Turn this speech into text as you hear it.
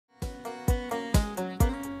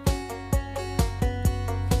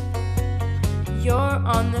You're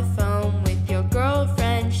on the phone with your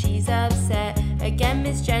girlfriend, she's upset. Again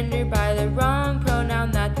misgendered by the wrong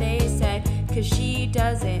pronoun that they said. Cause she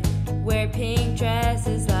doesn't wear pink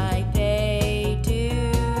dresses like they do.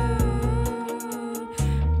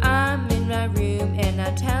 I'm in my room and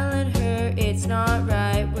I'm telling her it's not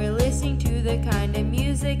right. We're listening to the kind of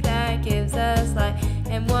music that gives us life.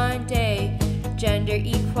 And one day, gender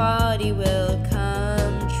equality will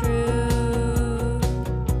come true.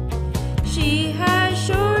 She has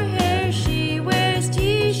short hair, she wears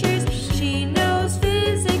t-shirts, she knows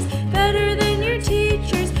physics better than your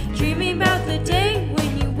teachers. Dreaming about the day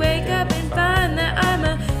when you wake up and find that I'm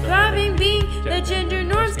a thriving being that gender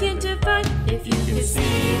norms can't define. If you could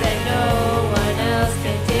see that no one else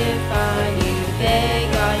can define you, they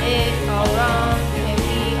got it all wrong, and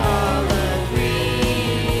we all agree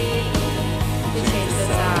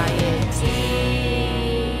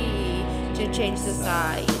to change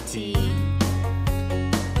society.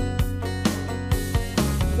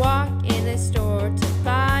 Walk in a store to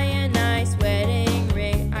buy a nice wedding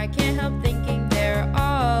ring. I can't help thinking they're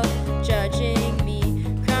all judging me.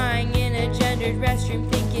 Crying in a gendered restroom,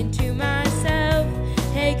 thinking to myself,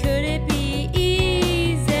 hey, could it be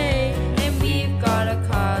easy? And we've got a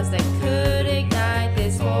cause that could ignite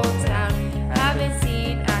this whole town. Haven't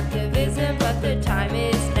seen activism, but the time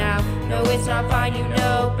is now. No, it's not fine, you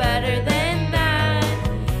know better than that.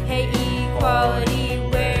 Hey, equality,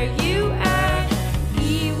 where you at?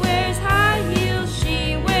 He wears high heels,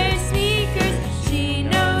 she wears sneakers. She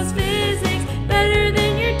knows physics better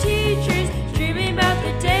than your teachers. Dreaming about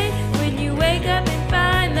the day when you wake up and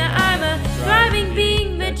find that I'm a thriving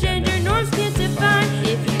being that gender norms can't define.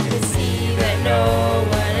 If you could see that no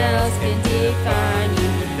one else can define you,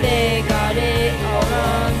 they got it all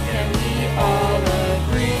wrong, can we all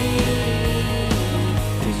agree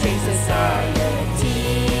to change society,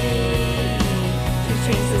 to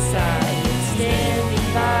change society. Standing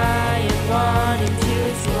by and wanting to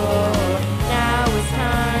explore. Now it's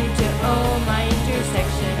time to own my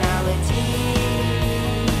intersectionality.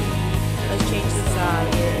 Let's change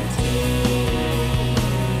society.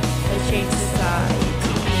 Let's change society.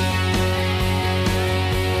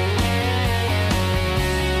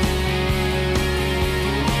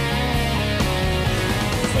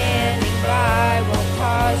 Standing by won't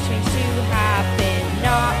cause change to happen.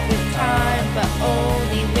 Not with time, but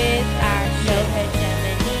only with actual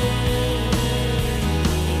hegemony.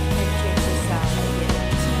 And change society.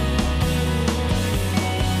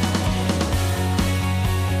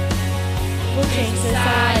 We'll change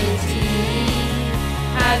society.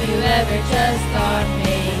 Have you ever just thought,